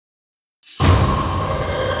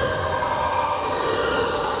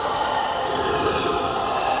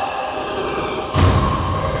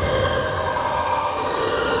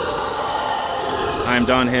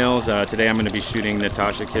Don Hales. Today I'm going to be shooting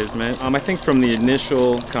Natasha Kizmet. I think from the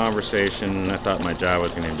initial conversation, I thought my job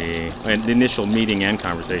was going to be, the initial meeting and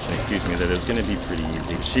conversation, excuse me, that it was going to be pretty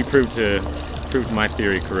easy. She proved my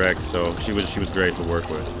theory correct, so she was great to work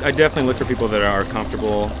with. I definitely look for people that are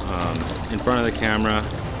comfortable in front of the camera.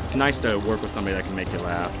 It's nice to work with somebody that can make you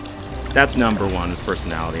laugh. That's number one, is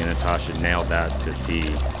personality, and Natasha nailed that to a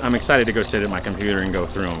T. I'm excited to go sit at my computer and go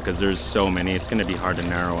through them because there's so many. It's going to be hard to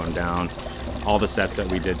narrow them down. All the sets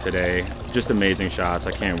that we did today, just amazing shots.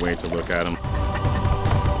 I can't wait to look at them.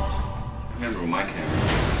 I remember my camera.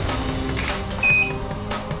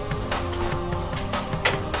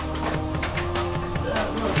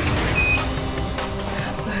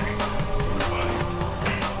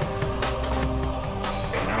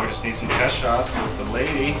 Now we just need some test shots with the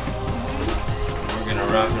lady. We're gonna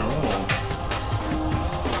rock and roll.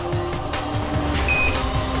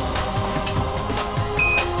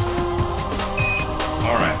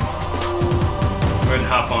 All right, let's go ahead and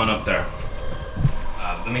hop on up there.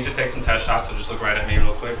 Let me just take some test shots, so just look right at me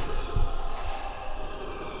real quick.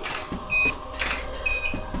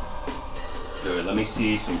 Good, let me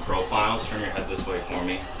see some profiles. Turn your head this way for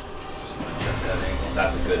me. Just wanna check that angle.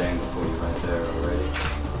 That's a good angle for you right there already.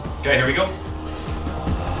 Okay, here we go.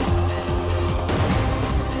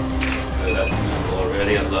 Good, that's beautiful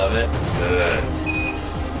already, I love it. Good.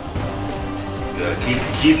 Good,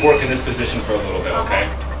 keep working this position for a little bit, okay?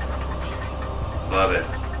 Love it.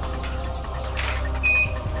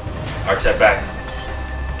 Arch that back.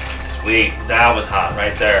 Sweet, that was hot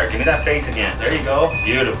right there. Give me that face again, there you go,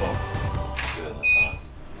 beautiful. Good, that's hot.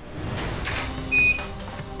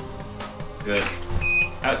 Good.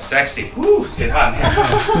 That was sexy. Woo, it's getting hot in here.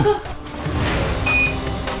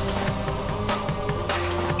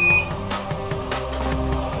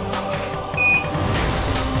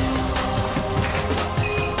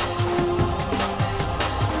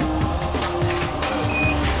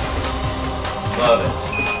 Love it.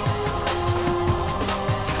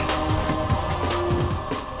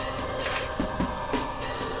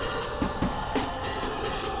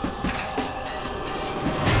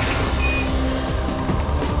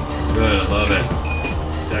 Good, I love it.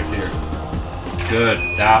 Sexier. Good,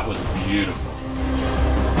 that was beautiful.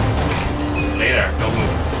 Stay there, don't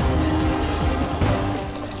move.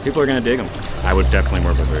 People are gonna dig them. I would definitely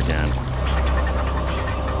work with her again.